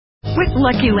With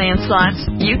Lucky Land Slots,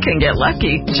 you can get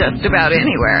lucky just about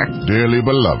anywhere. Dearly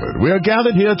beloved, we are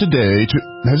gathered here today to...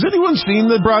 Has anyone seen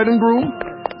the bride and groom?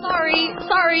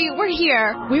 Sorry, we're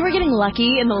here. We were getting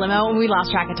lucky in the limo and we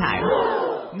lost track of time.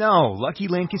 No, Lucky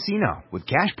Land Casino, with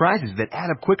cash prizes that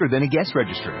add up quicker than a guest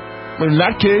registry. In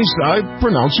that case, I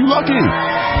pronounce you lucky.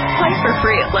 Play for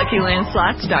free at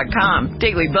LuckyLandSlots.com.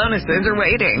 Daily bonuses are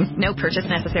waiting. No purchase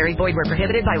necessary. Void where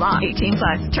prohibited by law. 18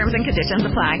 plus. Terms and conditions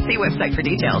apply. See website for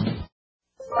details.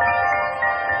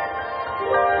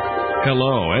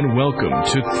 Hello and welcome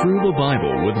to Through the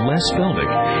Bible with Les Feldick,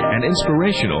 an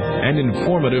inspirational and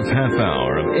informative half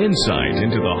hour of insight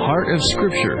into the heart of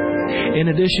Scripture. In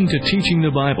addition to teaching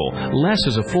the Bible, Les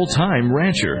is a full-time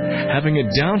rancher, having a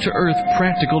down-to-earth,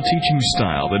 practical teaching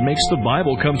style that makes the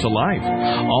Bible come to life.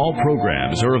 All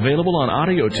programs are available on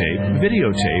audio tape,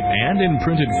 videotape, and in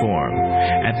printed form.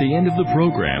 At the end of the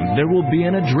program, there will be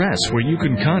an address where you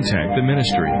can contact the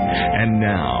ministry. And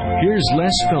now, here's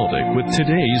Les Feldick with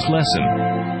today's lesson.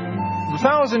 The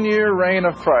 1,000-year reign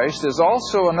of Christ is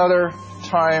also another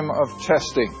time of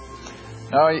testing.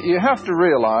 Now, you have to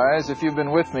realize, if you've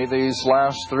been with me these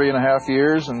last 3.5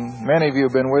 years, and many of you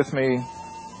have been with me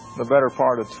the better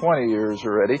part of 20 years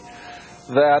already,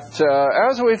 that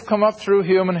as we've come up through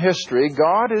human history,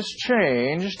 God has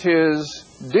changed His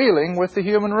dealing with the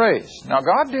human race. Now,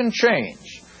 God didn't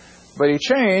change, but He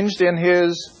changed in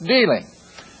His dealing.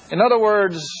 In other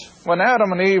words, when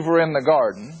Adam and Eve were in the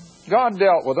garden, God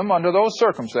dealt with them under those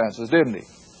circumstances, didn't He?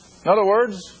 In other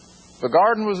words, the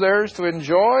garden was theirs to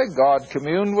enjoy. God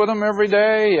communed with them every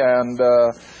day, and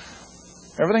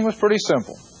everything was pretty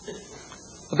simple.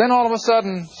 But then all of a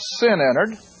sudden, sin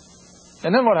entered,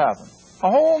 and then what happened? A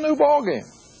whole new ballgame.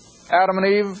 Adam and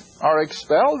Eve are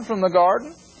expelled from the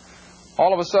garden.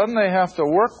 All of a sudden, they have to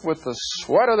work with the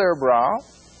sweat of their brow.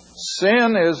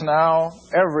 Sin is now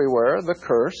everywhere, the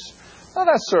curse. Now,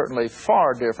 that's certainly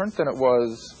far different than it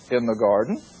was in the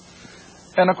garden.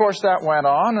 And, of course, that went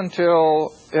on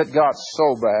until it got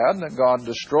so bad that God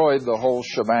destroyed the whole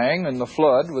shebang in the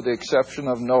flood, with the exception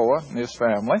of Noah and his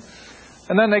family.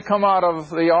 And then they come out of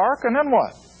the ark, and then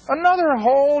what? Another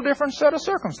whole different set of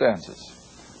circumstances.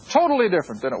 Totally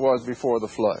different than it was before the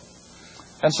flood.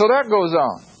 And so that goes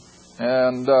on.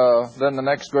 And then the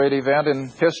next great event in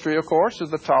history, of course, is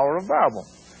the Tower of Babel.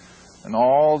 And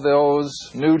all those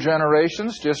new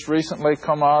generations just recently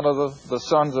come out of the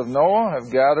sons of Noah, have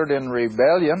gathered in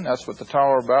rebellion. That's what the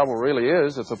Tower of Babel really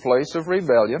is. It's a place of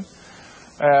rebellion.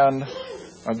 And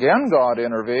again, God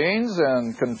intervenes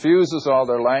and confuses all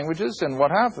their languages. And what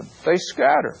happened? They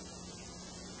scatter.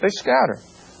 They scatter.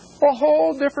 A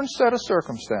whole different set of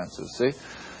circumstances, see?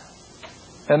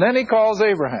 And then He calls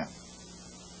Abraham.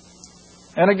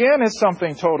 And again, it's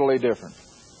something totally different.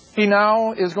 He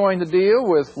now is going to deal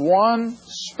with one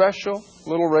special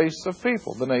little race of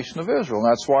people, the nation of Israel.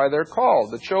 And that's why they're called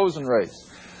the chosen race.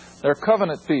 They're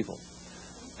covenant people.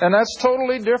 And that's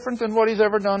totally different than what He's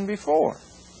ever done before.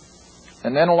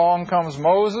 And then along comes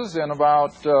Moses in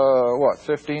about,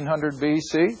 1500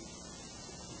 B.C.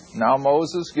 Now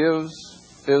Moses gives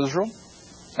Israel,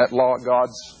 at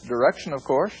God's direction, of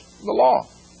course, the law.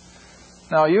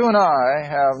 Now, you and I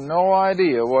have no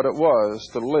idea what it was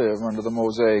to live under the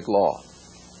Mosaic law.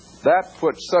 That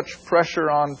put such pressure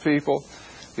on people,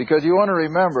 because you want to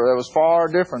remember that was far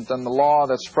different than the law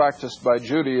that's practiced by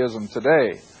Judaism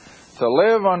today. To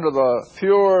live under the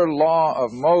pure law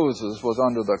of Moses was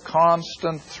under the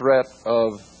constant threat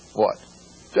of what?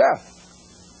 Death.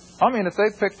 I mean, if they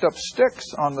picked up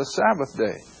sticks on the Sabbath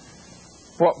day,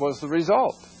 what was the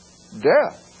result?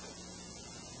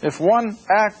 Death. If one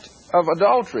act of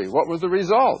adultery, what was the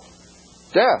result?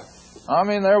 Death. I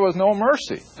mean, there was no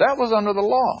mercy. That was under the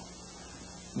law.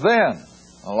 Then,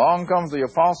 along comes the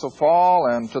Apostle Paul,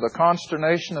 and to the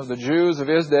consternation of the Jews of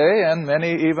his day, and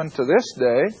many even to this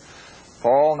day,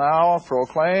 Paul now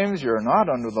proclaims, you're not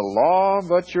under the law,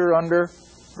 but you're under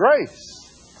grace.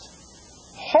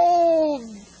 Whole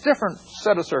different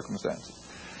set of circumstances.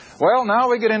 Well, now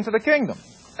we get into the kingdom.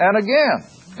 And again,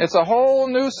 it's a whole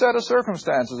new set of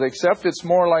circumstances, except it's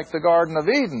more like the Garden of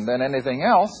Eden than anything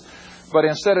else. But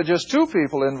instead of just two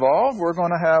people involved, we're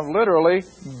going to have literally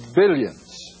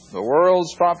billions. The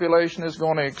world's population is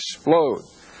going to explode.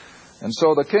 And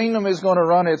so the kingdom is going to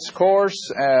run its course,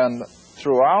 and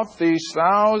throughout these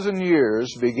 1,000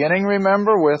 years, beginning,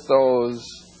 remember, with those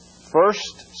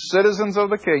first citizens of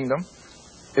the kingdom,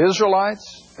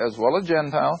 Israelites as well as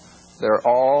Gentiles, they're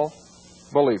all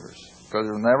believers. Because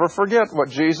you'll never forget what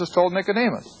Jesus told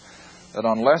Nicodemus, that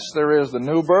unless there is the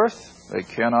new birth, they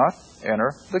cannot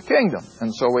enter the kingdom.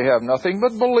 And so we have nothing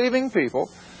but believing people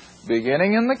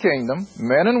beginning in the kingdom,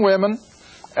 men and women,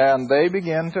 and they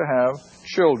begin to have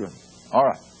children. All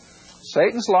right.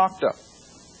 Satan's locked up.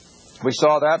 We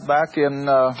saw that back in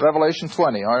Revelation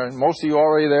 20. Most of you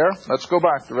already there. Let's go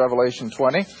back to Revelation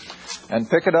 20 and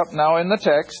pick it up now in the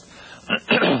text.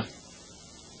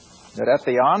 That at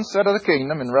the onset of the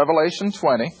kingdom in Revelation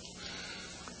 20,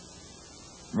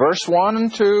 verse 1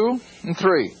 and 2 and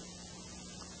 3,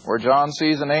 where John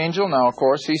sees an angel. Now, of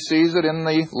course, he sees it in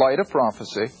the light of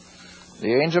prophecy.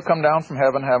 The angel come down from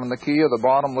heaven, having the key of the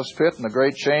bottomless pit and the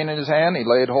great chain in his hand. He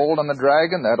laid hold on the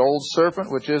dragon, that old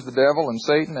serpent, which is the devil and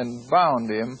Satan, and bound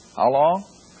him. How long?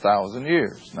 1,000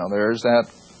 years. Now there's that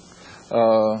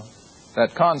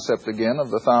concept again of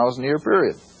the 1,000-year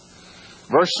period.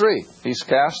 Verse 3, he's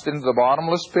cast into the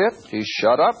bottomless pit. He's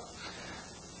shut up.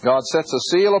 God sets a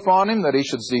seal upon him that he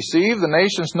should deceive the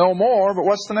nations no more. But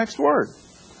what's the next word?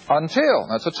 Until.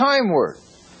 That's a time word.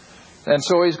 And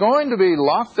so he's going to be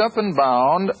locked up and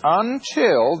bound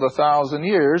until the 1,000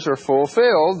 years are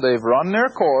fulfilled. They've run their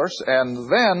course, and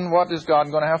then what is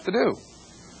God going to have to do?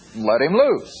 Let him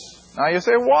loose. Now you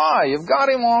say, why? You've got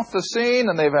him off the scene,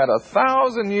 and they've had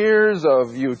 1,000 years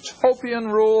of utopian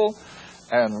rule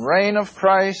and reign of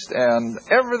Christ, and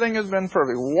everything has been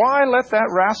perfect. Why let that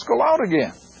rascal out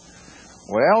again?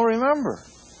 Well, remember,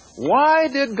 why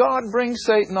did God bring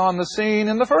Satan on the scene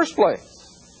in the first place?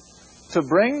 To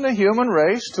bring the human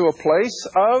race to a place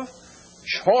of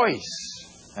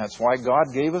choice. That's why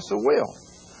God gave us a will.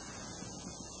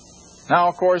 Now,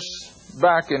 of course,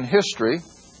 back in history,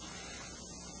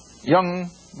 young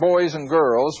boys and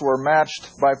girls were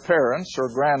matched by parents or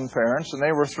grandparents, and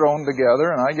they were thrown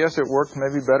together, and I guess it worked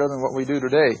maybe better than what we do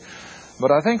today.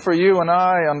 But I think for you and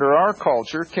I, under our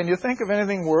culture, can you think of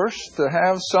anything worse to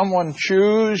have someone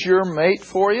choose your mate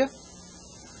for you?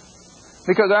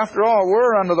 Because after all,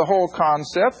 we're under the whole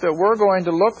concept that we're going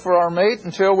to look for our mate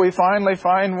until we finally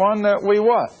find one that we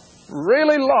what?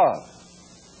 Really love.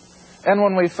 And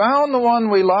when we found the one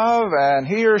we love and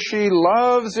he or she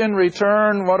loves in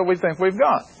return, what do we think we've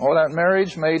got? Oh, that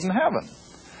marriage made in heaven.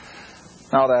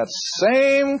 Now that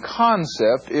same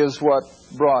concept is what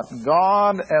brought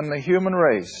God and the human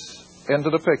race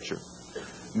into the picture.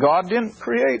 God didn't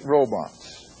create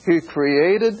robots. He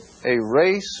created a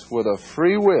race with a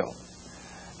free will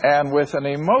and with an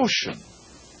emotion.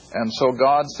 And so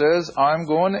God says, I'm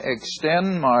going to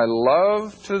extend my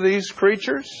love to these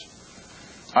creatures.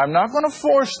 I'm not going to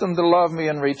force them to love me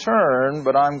in return,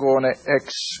 but I'm going to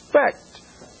expect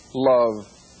love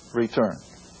return.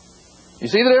 You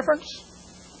see the difference?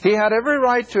 He had every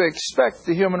right to expect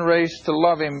the human race to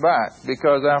love him back,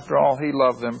 because after all, he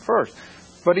loved them first.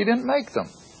 But he didn't make them.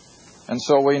 And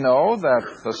so we know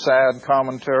that the sad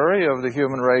commentary of the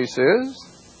human race is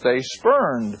they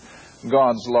spurned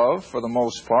God's love for the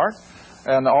most part,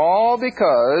 and all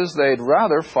because they'd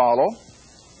rather follow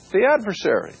the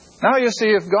adversary. Now you see,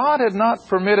 if God had not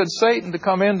permitted Satan to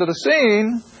come into the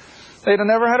scene, they'd have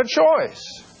never had a choice.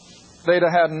 They'd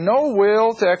have had no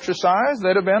will to exercise.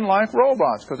 They'd have been like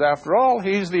robots, because after all,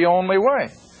 he's the only way.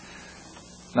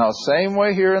 Now, same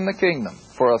way here in the kingdom.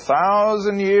 For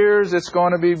 1,000 years, it's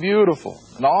going to be beautiful.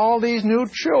 And all these new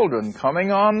children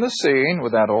coming on the scene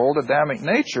with that old Adamic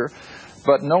nature,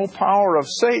 but no power of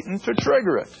Satan to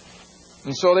trigger it.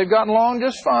 And so they've gotten along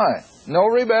just fine. No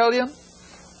rebellion,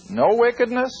 no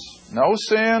wickedness, no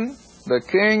sin. The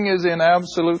king is in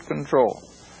absolute control.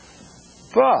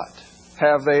 But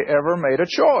have they ever made a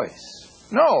choice?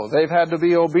 No, they've had to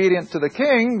be obedient to the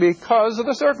king because of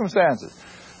the circumstances.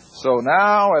 So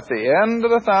now, at the end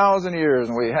of 1,000 years,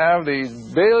 and we have these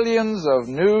billions of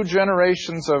new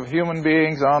generations of human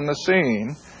beings on the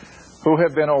scene who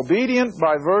have been obedient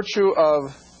by virtue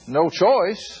of no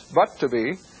choice but to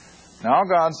be. Now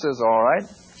God says, all right,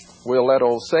 we'll let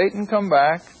old Satan come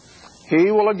back.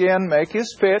 He will again make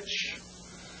his pitch,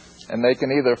 and they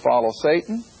can either follow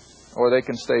Satan or they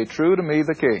can stay true to me,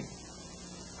 the king.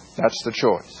 That's the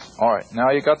choice. All right,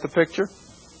 now you got the picture?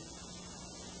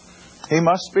 He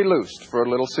must be loosed for a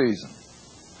little season.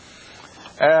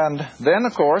 And then,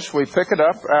 of course, we pick it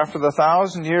up after the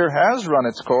 1,000 year has run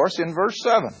its course in verse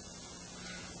 7.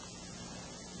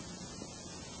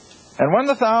 And when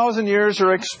the 1,000 years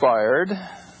are expired,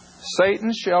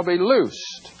 Satan shall be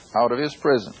loosed out of his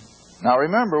prison. Now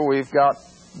remember, we've got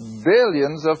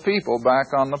billions of people back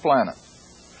on the planet.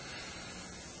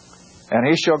 And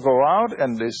he shall go out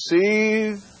and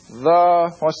deceive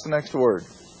the, what's the next word?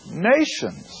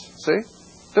 Nations. See?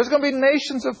 There's going to be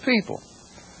nations of people.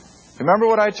 Remember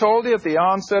what I told you at the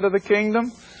onset of the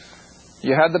kingdom?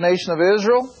 You had the nation of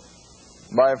Israel,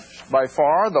 by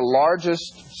far the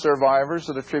largest survivors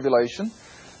of the tribulation.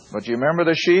 But you remember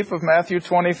the sheep of Matthew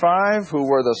 25 who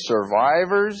were the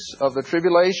survivors of the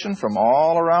tribulation from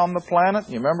all around the planet?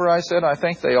 You remember I said I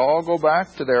think they all go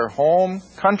back to their home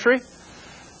country?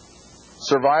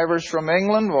 Survivors from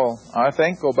England will, I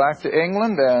think, go back to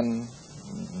England and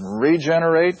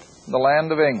regenerate the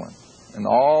land of England and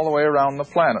all the way around the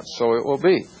planet. So it will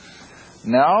be.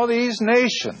 Now these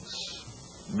nations,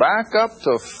 back up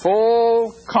to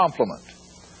full complement,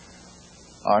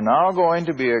 are now going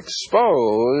to be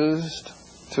exposed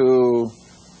to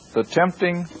the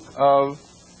tempting of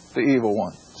the evil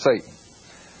one, Satan.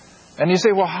 And you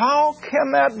say, well, how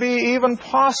can that be even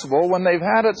possible when they've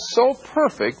had it so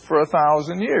perfect for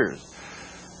 1,000 years?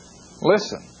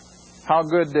 Listen, how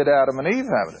good did Adam and Eve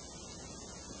have it?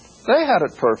 They had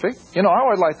it perfect. You know, I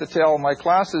always like to tell my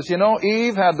classes, you know,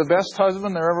 Eve had the best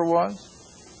husband there ever was.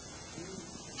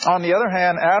 On the other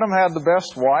hand, Adam had the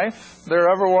best wife there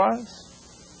ever was.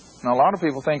 Now, a lot of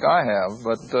people think I have,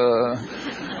 but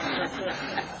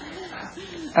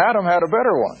Adam had a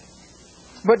better one.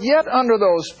 But yet, under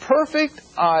those perfect,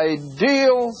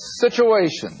 ideal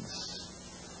situations,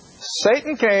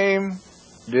 Satan came.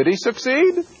 Did he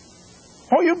succeed?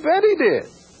 Oh, you bet he did.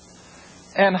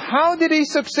 And how did he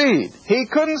succeed? He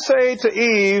couldn't say to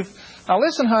Eve, now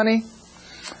listen, honey,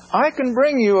 I can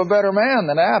bring you a better man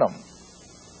than Adam.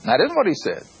 That isn't what he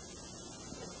said.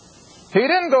 He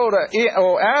didn't go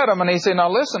to Adam and he said, now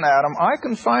listen, Adam, I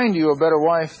can find you a better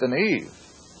wife than Eve.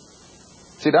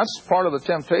 See, that's part of the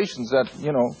temptations that,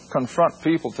 confront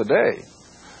people today.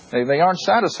 They aren't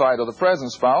satisfied with the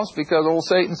present spouse because old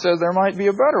Satan says there might be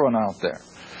a better one out there.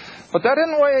 But that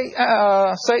isn't the way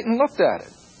Satan looked at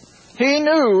it. He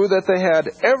knew that they had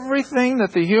everything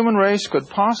that the human race could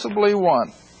possibly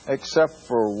want except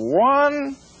for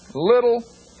one little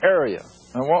area.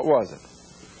 And what was it?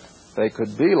 They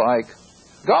could be like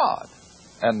God.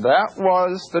 And that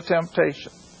was the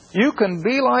temptation. You can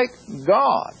be like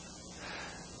God.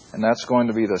 And that's going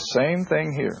to be the same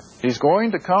thing here. He's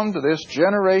going to come to this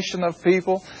generation of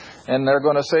people, and they're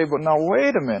going to say, but now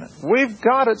wait a minute. We've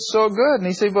got it so good. And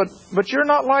he said, but you're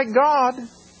not like God.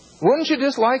 Wouldn't you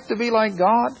just like to be like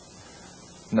God?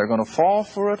 And they're going to fall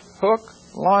for it, hook,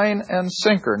 line, and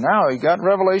sinker. Now, you got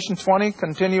Revelation 20,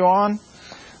 continue on.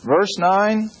 Verse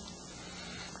 9.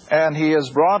 And he has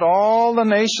brought all the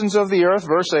nations of the earth,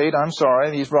 verse 8,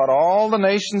 he's brought all the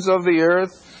nations of the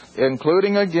earth,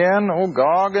 including again,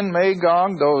 Gog and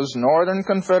Magog, those northern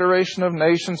confederation of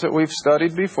nations that we've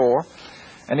studied before.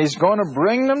 And he's going to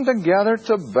bring them together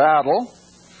to battle,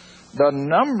 the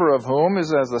number of whom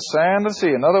is as the sand of the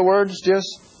sea. In other words,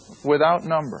 just without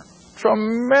number.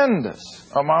 Tremendous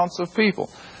amounts of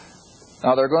people.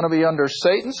 Now, they're going to be under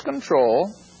Satan's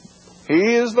control.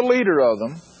 He is the leader of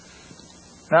them.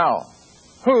 Now,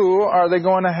 who are they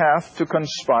going to have to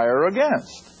conspire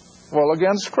against? Well,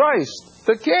 against Christ,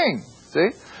 the King. See?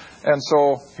 And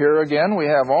so, here again, we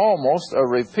have almost a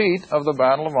repeat of the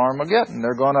Battle of Armageddon.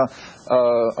 They're going to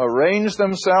arrange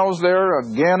themselves there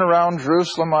again around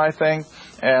Jerusalem, I think,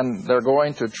 and they're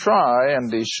going to try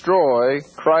and destroy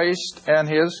Christ and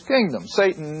His kingdom.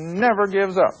 Satan never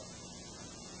gives up.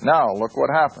 Now, look what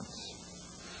happens.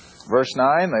 Verse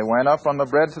 9, they went up on the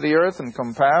bread to the earth and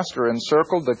compassed or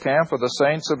encircled the camp of the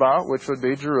saints about, which would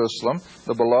be Jerusalem,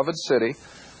 the beloved city.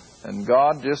 And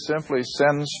God just simply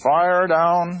sends fire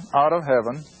down out of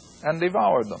heaven and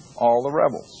devoured them, all the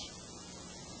rebels.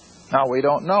 Now, we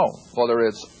don't know whether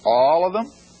it's all of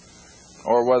them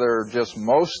or whether just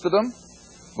most of them,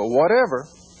 but whatever,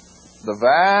 the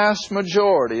vast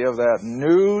majority of that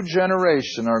new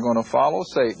generation are going to follow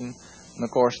Satan, and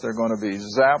of course they're going to be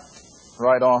zapped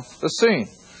right off the scene.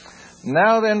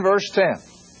 Now then, verse 10.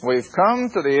 We've come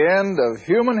to the end of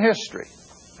human history,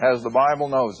 as the Bible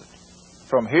knows it.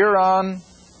 From here on,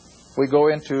 we go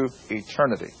into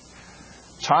eternity.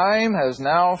 Time has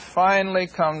now finally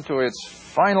come to its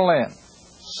final end.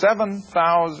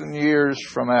 7,000 years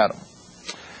from Adam.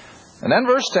 And then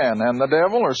verse 10, and the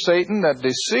devil, or Satan, that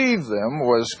deceived them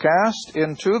was cast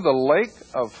into the lake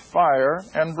of fire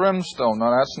and brimstone.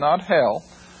 Now that's not hell.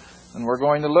 And we're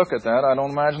going to look at that. I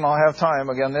don't imagine I'll have time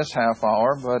again this half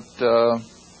hour, but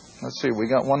let's see, we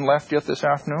got one left yet this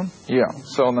afternoon? Yeah.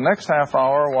 So in the next half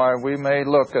hour, we may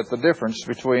look at the difference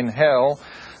between hell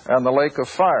and the lake of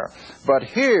fire. But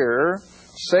here,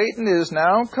 Satan is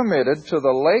now committed to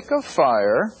the lake of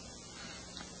fire,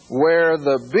 where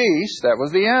the beast, that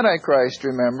was the Antichrist,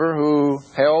 remember, who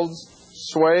held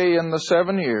sway in the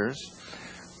 7 years,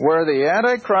 where the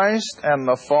Antichrist and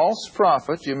the false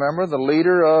prophet, you remember, the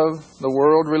leader of the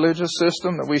world religious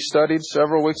system that we studied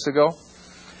several weeks ago,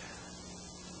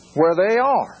 where they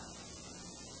are.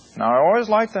 Now, I always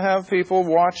like to have people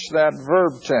watch that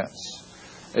verb tense.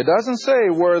 It doesn't say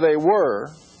where they were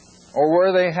or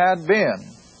where they had been,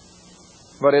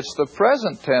 but it's the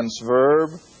present tense verb,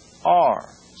 are.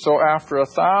 So after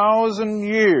 1,000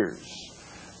 years,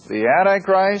 the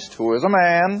Antichrist, who is a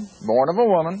man, born of a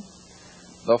woman,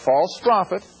 the false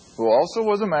prophet, who also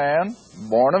was a man,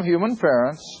 born of human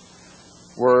parents,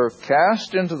 were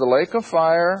cast into the lake of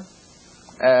fire,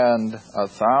 and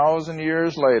 1,000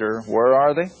 years later, where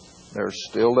are they? They're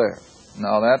still there.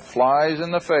 Now that flies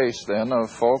in the face then of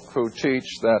folk who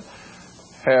teach that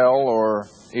hell or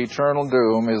eternal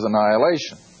doom is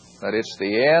annihilation. That it's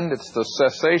the end, it's the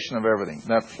cessation of everything.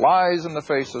 That flies in the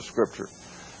face of Scripture.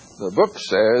 The book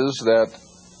says that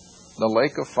the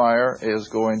lake of fire is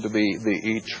going to be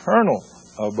the eternal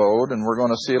abode, and we're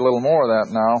going to see a little more of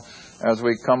that now as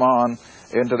we come on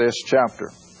into this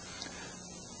chapter.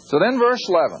 So then verse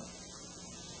 11.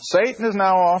 Satan is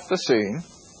now off the scene.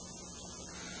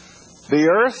 The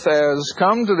earth has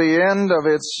come to the end of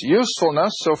its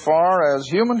usefulness so far as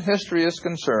human history is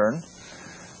concerned.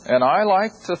 And I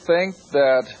like to think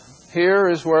that here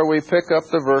is where we pick up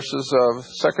the verses of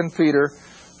 2 Peter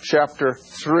chapter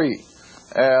 3.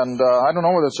 And I don't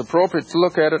know whether it's appropriate to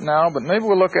look at it now, but maybe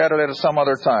we'll look at it at some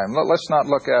other time. Let's not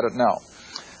look at it now.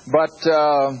 But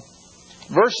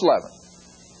verse 11.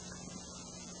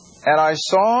 And I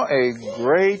saw a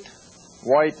great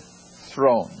white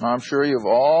throne. Now, I'm sure you've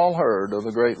all heard of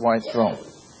the great white throne.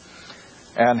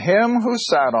 And him who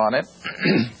sat on it,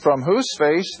 from whose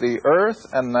face the earth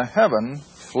and the heaven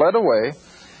fled away,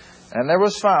 and there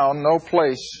was found no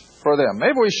place for them.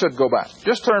 Maybe we should go back.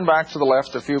 Just turn back to the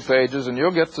left a few pages, and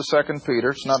you'll get to 2 Peter.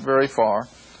 It's not very far.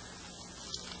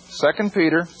 2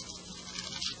 Peter.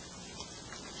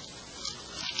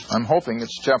 I'm hoping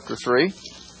it's chapter 3.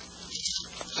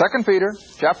 2 Peter,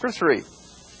 chapter 3.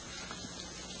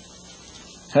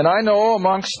 And I know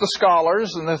amongst the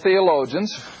scholars and the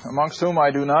theologians, amongst whom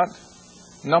I do not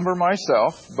number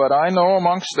myself, but I know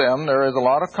amongst them there is a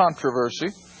lot of controversy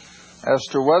as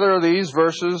to whether these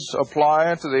verses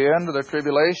apply to the end of the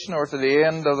tribulation or to the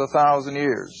end of the 1,000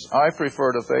 years. I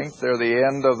prefer to think they're the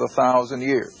end of the 1,000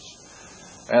 years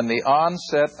and the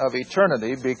onset of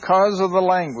eternity because of the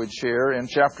language here in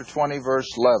chapter 20, verse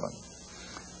 11.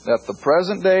 That the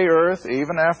present day earth,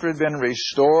 even after it had been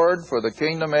restored for the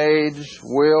kingdom age,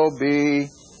 will be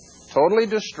totally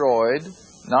destroyed,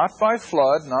 not by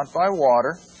flood, not by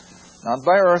water, not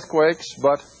by earthquakes,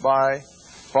 but by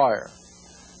fire.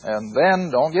 And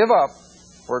then, don't give up,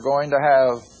 we're going to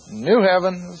have new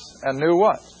heavens and new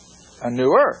what? A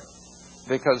new earth.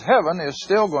 Because heaven is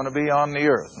still going to be on the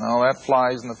earth. Now that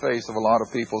flies in the face of a lot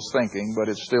of people's thinking, but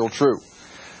it's still true.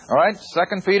 All right,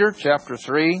 2 Peter chapter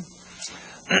 3.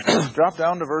 Drop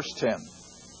down to verse 10.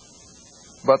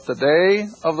 But the day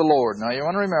of the Lord. Now you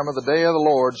want to remember the day of the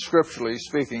Lord, scripturally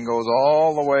speaking, goes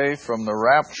all the way from the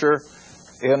rapture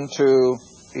into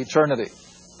eternity.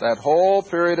 That whole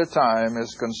period of time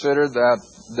is considered that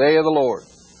day of the Lord.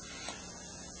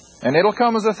 And it'll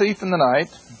come as a thief in the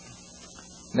night.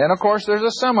 And then, of course, there's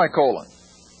a semicolon.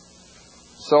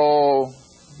 So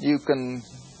you can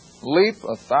leap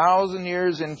 1,000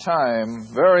 years in time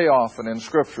very often in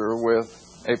Scripture with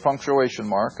a punctuation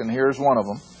mark, and here's one of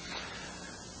them.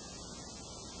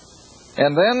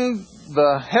 And then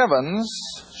the heavens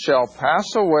shall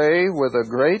pass away with a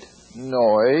great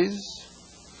noise,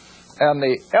 and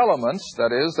the elements,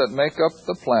 that is, that make up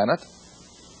the planet,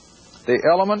 the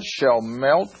elements shall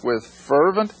melt with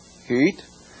fervent heat.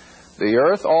 The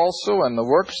earth also and the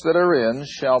works that are in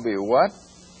shall be what?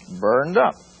 Burned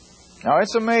up. Now,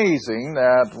 it's amazing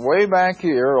that way back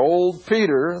here, old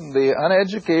Peter, the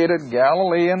uneducated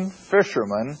Galilean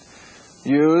fisherman,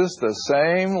 used the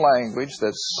same language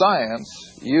that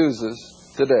science uses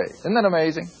today. Isn't that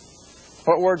amazing?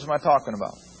 What words am I talking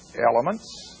about? Elements,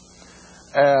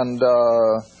 and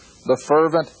the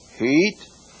fervent heat,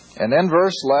 and then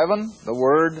verse 11, the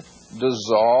word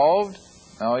dissolved.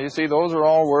 Now, you see, those are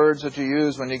all words that you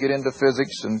use when you get into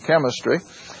physics and chemistry.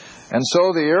 And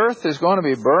so the earth is going to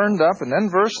be burned up. And then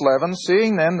verse 11,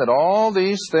 seeing then that all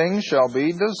these things shall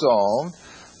be dissolved,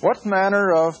 what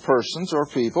manner of persons or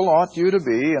people ought you to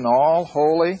be in all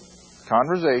holy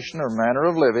conversation or manner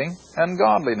of living and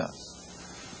godliness?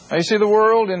 Now you see, the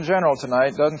world in general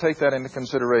tonight doesn't take that into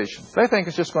consideration. They think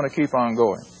it's just going to keep on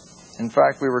going. In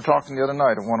fact, we were talking the other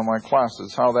night at one of my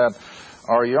classes how that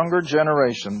our younger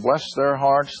generation, bless their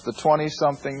hearts, the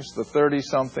 20-somethings, the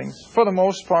 30-somethings, for the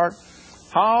most part,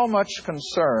 how much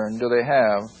concern do they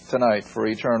have tonight for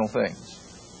eternal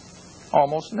things?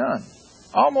 Almost none.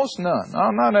 Almost none.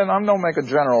 I don't make a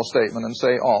general statement and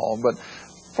say all, but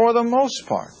for the most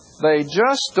part, they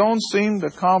just don't seem to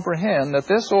comprehend that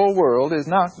this old world is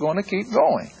not going to keep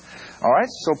going. All right,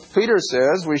 so Peter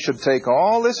says we should take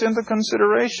all this into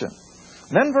consideration.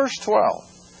 Then verse 12.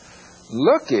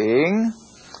 Looking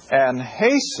and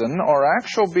hasten, or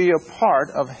actually be a part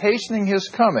of hastening His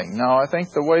coming. Now, I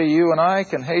think the way you and I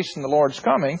can hasten the Lord's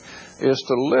coming is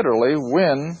to literally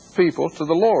win people to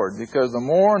the Lord. Because the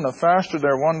more and the faster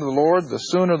they're won to the Lord, the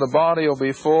sooner the body will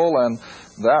be full, and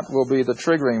that will be the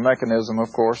triggering mechanism,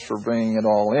 of course, for bringing it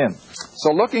all in.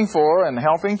 So looking for and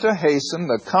helping to hasten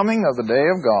the coming of the day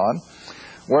of God,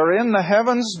 wherein the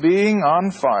heavens being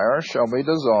on fire shall be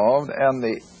dissolved, and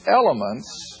the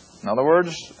elements, in other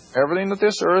words, everything that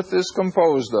this earth is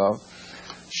composed of,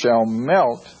 shall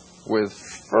melt with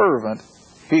fervent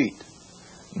heat.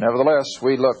 Nevertheless,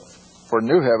 we look for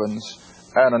new heavens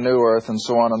and a new earth, and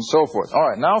so on and so forth. All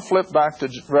right, now flip back to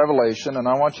Revelation, and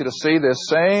I want you to see this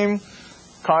same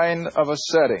kind of a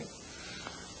setting.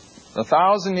 The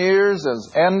 1,000 years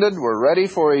has ended. We're ready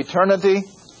for eternity,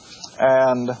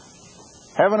 and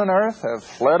heaven and earth have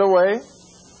fled away.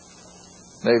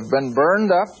 They've been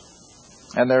burned up,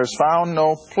 and there's found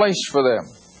no place for them.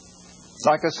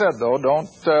 Like I said, though,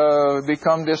 don't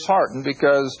become disheartened,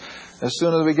 because as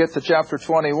soon as we get to chapter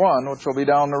 21, which will be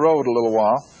down the road a little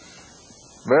while,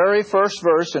 very first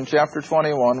verse in chapter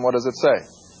 21, what does it say?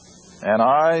 And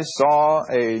I saw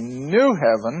a new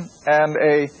heaven and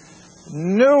a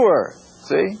new earth.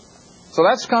 See? So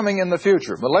that's coming in the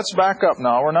future. But let's back up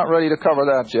now. We're not ready to cover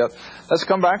that yet. Let's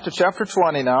come back to chapter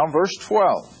 20 now, verse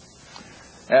 12.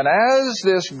 And as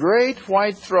this great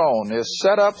white throne is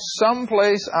set up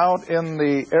someplace out in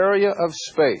the area of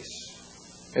space,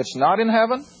 it's not in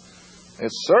heaven.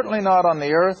 It's certainly not on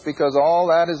the earth, because all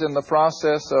that is in the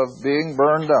process of being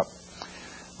burned up.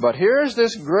 But here's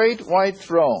this great white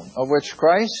throne, of which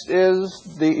Christ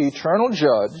is the eternal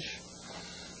judge.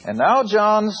 And now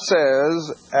John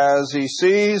says, as he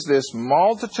sees this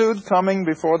multitude coming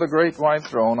before the great white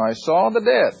throne, I saw the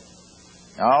dead.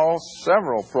 Now,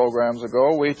 several programs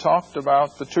ago, we talked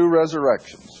about the two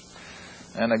resurrections.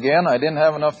 And again, I didn't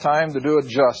have enough time to do it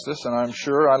justice, and I'm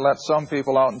sure I let some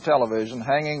people out in television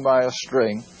hanging by a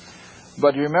string.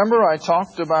 But you remember I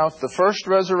talked about the first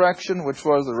resurrection, which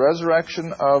was the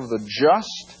resurrection of the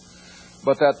just,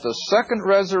 but that the second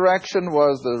resurrection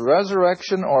was the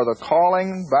resurrection or the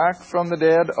calling back from the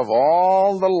dead of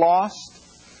all the lost,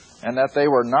 and that they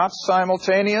were not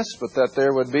simultaneous, but that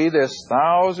there would be this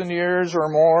 1,000 years or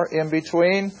more in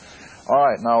between. All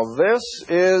right, now this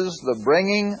is the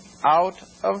bringing out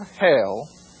of hell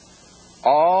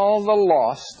all the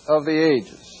lost of the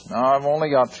ages. Now, I've only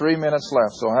got 3 minutes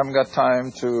left, so I haven't got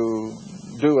time to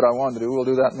do what I wanted to do. We'll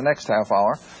do that in the next half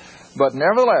hour. But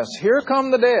nevertheless, here come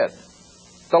the dead,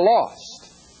 the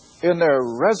lost, in their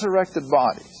resurrected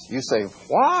bodies. You say,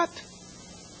 what?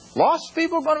 Lost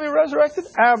people are going to be resurrected?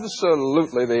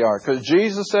 Absolutely they are, because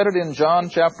Jesus said it in John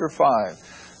chapter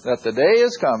 5, that the day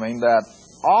is coming that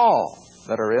all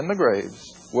that are in the graves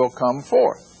will come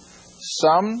forth.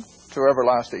 Some to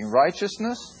everlasting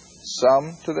righteousness,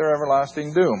 some to their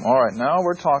everlasting doom. All right, now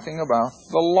we're talking about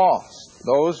the lost,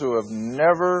 those who have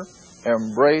never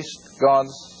embraced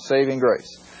God's saving grace.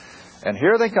 And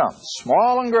here they come,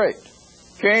 small and great,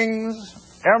 kings,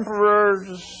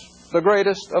 emperors, the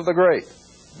greatest of the great,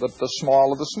 but the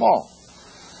small of the small.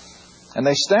 And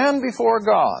they stand before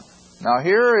God. Now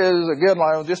here is, again,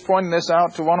 I was just pointing this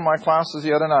out to one of my classes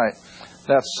the other night,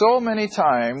 that so many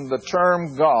times the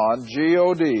term God,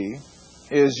 G-O-D,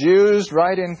 is used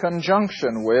right in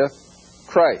conjunction with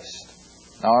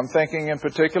Christ. Now I'm thinking in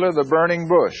particular the burning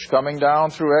bush coming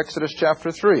down through Exodus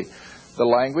chapter 3. The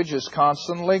language is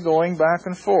constantly going back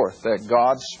and forth, that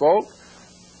God spoke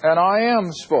and I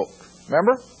am spoke.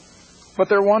 Remember? But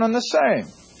they're one and the same.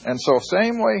 And so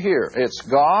same way here. It's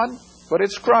God, but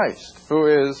it's Christ, who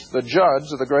is the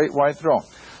judge of the great white throne.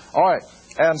 All right.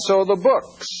 And so the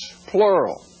books,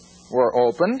 plural, were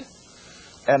opened.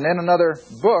 And then another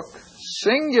book,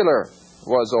 singular,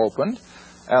 was opened.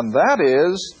 And that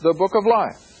is the book of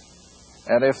life.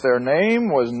 And if their name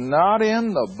was not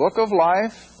in the book of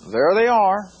life, there they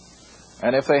are.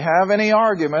 And if they have any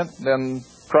argument, then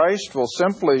Christ will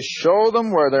simply show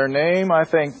them where their name, I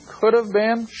think, could have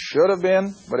been, should have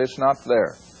been, but it's not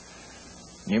there.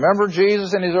 You remember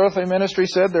Jesus in His earthly ministry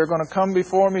said, they're going to come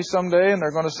before me someday and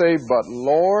they're going to say, but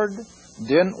Lord,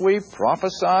 didn't we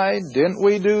prophesy? Didn't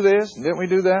we do this? Didn't we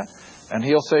do that? And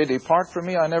He'll say, depart from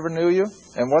me, I never knew you.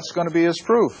 And what's going to be His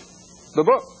proof? The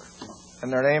book.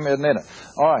 And their name isn't in it.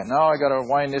 All right, now I got to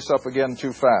wind this up again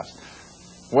too fast.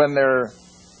 When there's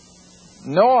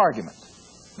no argument,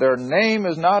 their name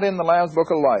is not in the Lamb's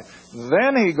book of life,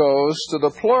 then He goes to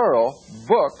the plural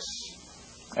books,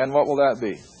 and what will that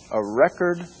be? A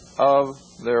record of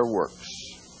their works.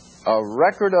 A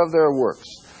record of their works.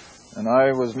 And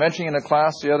I was mentioning in a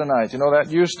class the other night,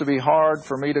 that used to be hard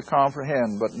for me to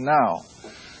comprehend, but now,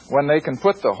 when they can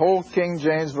put the whole King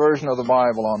James Version of the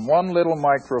Bible on one little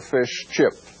microfiche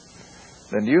chip,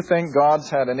 then do you think God's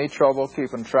had any trouble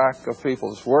keeping track of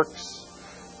people's works?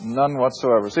 None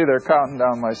whatsoever. See, they're counting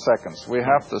down my seconds. We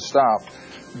have to stop.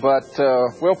 But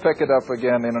we'll pick it up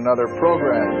again in another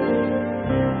program.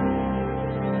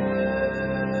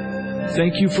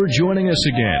 Thank you for joining us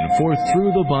again for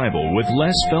Through the Bible with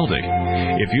Les Feldick.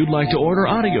 If you'd like to order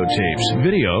audio tapes,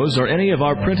 videos, or any of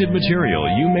our printed material,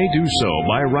 you may do so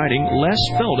by writing Les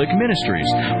Feldick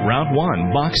Ministries, Route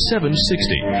 1, Box 760,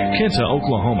 Kinta,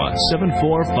 Oklahoma,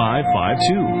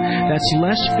 74552. That's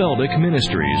Les Feldick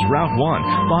Ministries, Route 1,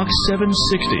 Box 760,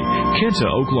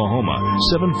 Kinta, Oklahoma,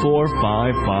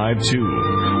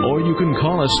 74552. Or you can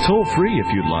call us toll-free if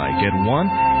you'd like at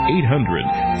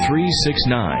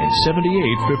 1-800-369-7856.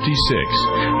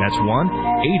 That's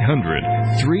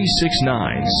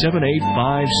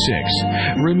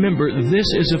 1-800-369-7856. Remember, this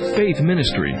is a faith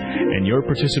ministry, and your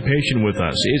participation with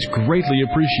us is greatly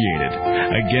appreciated.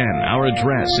 Again, our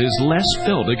address is Les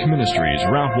Feldick Ministries,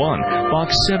 Route 1,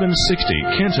 Box 760,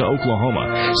 Kinta,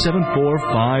 Oklahoma,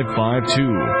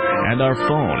 74552. And our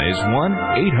phone is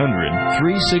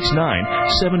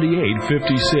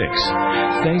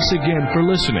 1-800-369-7856. Thanks again for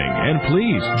listening, and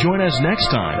please join us next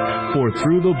time for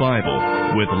Through the Bible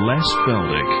with Les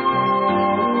Feldick.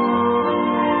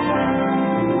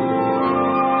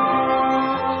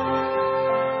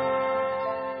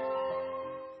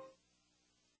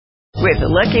 With the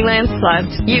Lucky Land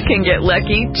Slots, you can get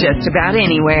lucky just about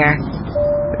anywhere.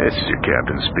 This is your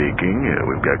captain speaking.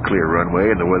 We've got clear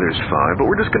runway and the weather's fine, but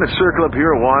we're just going to circle up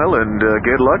here a while and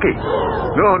get lucky.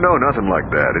 No, nothing like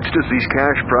that. It's just these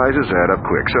cash prizes add up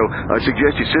quick. So I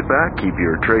suggest you sit back, keep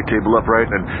your tray table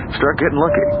upright, and start getting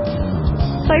lucky.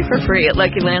 Play for free at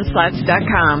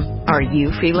LuckyLandSlots.com. Are you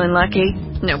feeling lucky?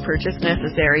 No purchase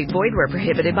necessary. Void where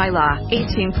prohibited by law.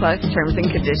 18+ terms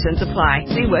and conditions apply.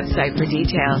 See website for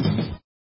details.